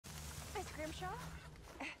Grimshaw?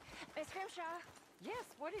 Miss Grimshaw? Yes,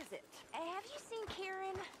 what is it? Have you seen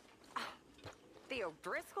Kieran? The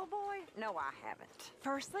O'Driscoll boy? No, I haven't.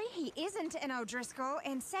 Firstly, he isn't an O'Driscoll,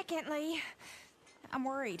 and secondly, I'm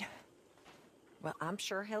worried. Well, I'm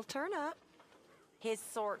sure he'll turn up. His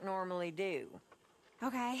sort normally do.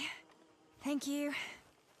 Okay. Thank you.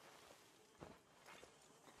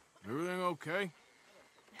 Everything okay?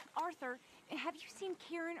 Arthur, have you seen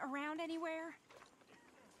Kieran around anywhere?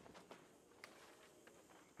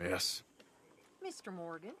 Yes. Mr.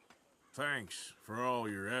 Morgan, Thanks for all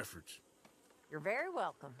your efforts. you're very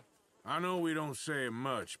welcome. I know we don't say it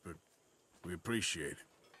much, but we appreciate it.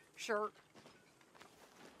 Sure.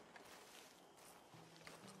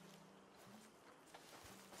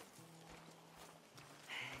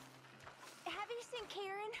 Have you seen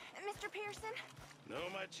Kieran, Mr. Pearson? No,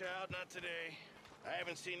 my child, not today. I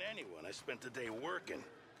haven't seen anyone. I spent the day working.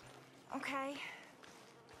 Okay.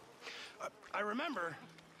 I remember,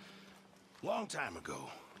 long time ago,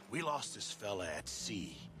 we lost this fella at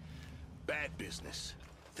sea. Bad business.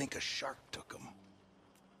 Think a shark took him.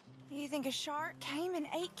 You think a shark came and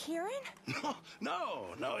ate Kieran? No,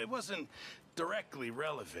 it wasn't directly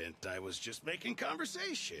relevant. I was just making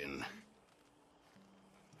conversation.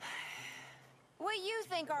 What do you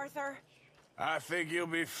think, Arthur? I think you'll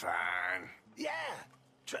be fine. Yeah,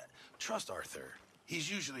 trust Arthur.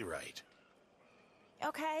 He's usually right.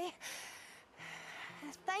 Okay.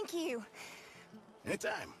 Thank you.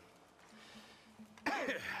 Anytime.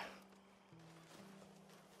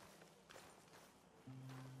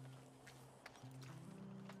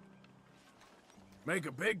 Make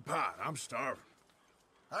a big pot. I'm starving.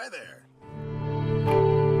 Hi there.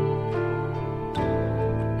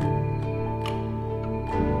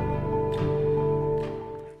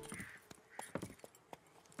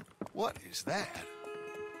 What is that?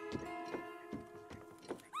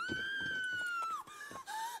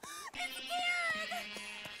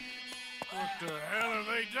 What the hell have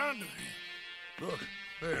they done to me? Look,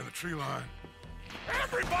 there in the tree line.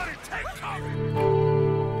 Everybody take cover!